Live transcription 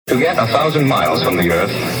To get 1,000 miles from the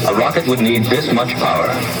Earth, a rocket would need this much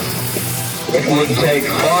power. It would take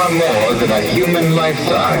far more than a human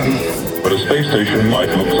lifetime. But a space station might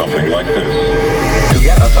look something like this. To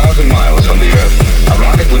get 1,000 miles from the Earth, a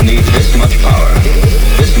rocket would need this much power.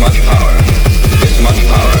 This much power. This much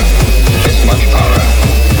power. This much power.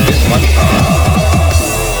 This much power.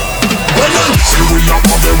 See we up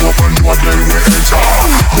on them up and what they will enter.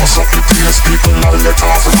 Bust up the place, people all let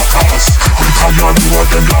off in the cars. We can not do what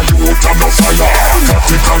them like you out on the fire.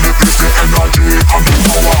 Practically place the energy and the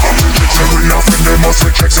power. Say we off and they must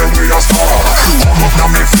check, say we are star. Come up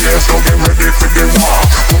now me face, so get ready for the war.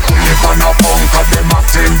 But we live on a punk and them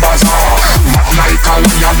acting bazaar. Not like a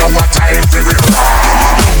lion, know what time to be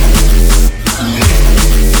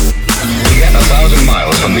To get 1,000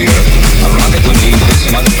 miles from the Earth, a rocket would need this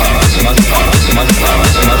much power, this much power, this much power,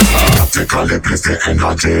 this much power. Practically place the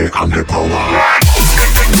energy and the power.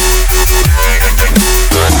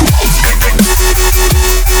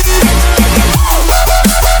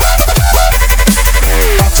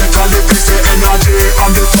 Practically place the energy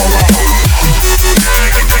and the power.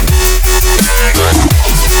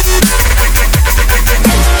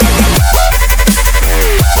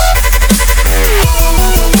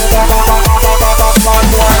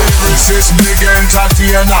 This big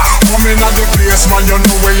entertainer, coming at the place, man, you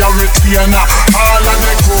know where you're retainer. All of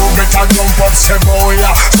the crew better jump up, say boy,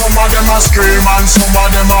 yeah. Some of them a scream and some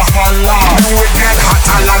of them a holler. When we get hot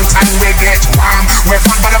a long time, we get warm. We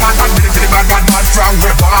bad, bad, bad, bad, bad, bad, bad, bad, from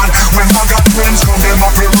we born. When I got twins come, them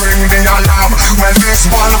up, we ring the alarm. When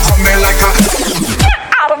this ball come in like a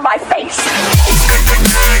out of my face.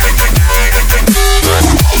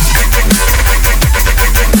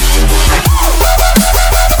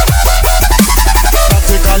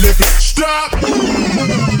 Stop!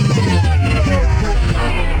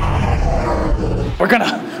 We're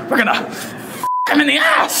gonna him in the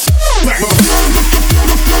ass!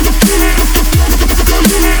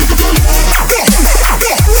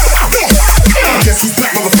 Guess who's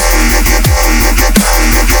back,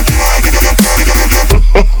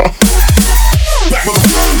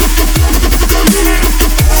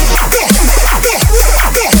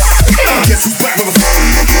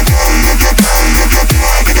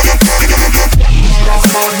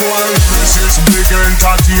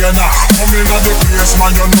 entertainer, coming at the place,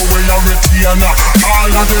 man, you know where you're retainer.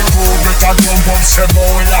 All of the crew better jump up, say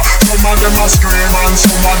boy, yeah. Some of them a scream and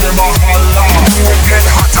some of them a holler. We get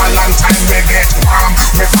hot a long time, we get warm.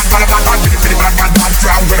 We bad, bad, bad, bad, bad, bad, bad, bad,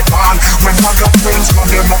 from we born. When I got friends come,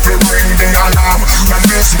 them up, we ring the alarm. When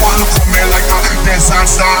this one come in like a desert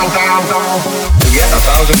storm, down, down. To get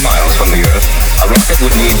 1,000 miles from the Earth, a rocket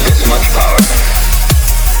would need this much power.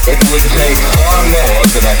 It would take far more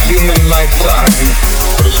than a human lifetime.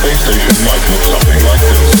 But a space station might look something like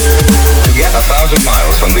this. To get 1,000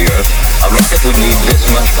 miles from the Earth, a rocket would need this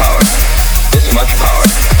much power. This much power.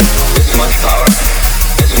 This much power.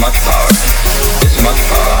 This much power. This much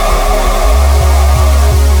power.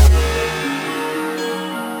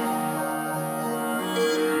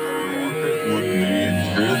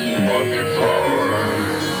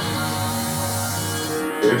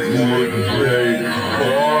 It would take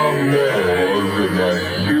far more than a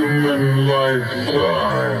human lifetime.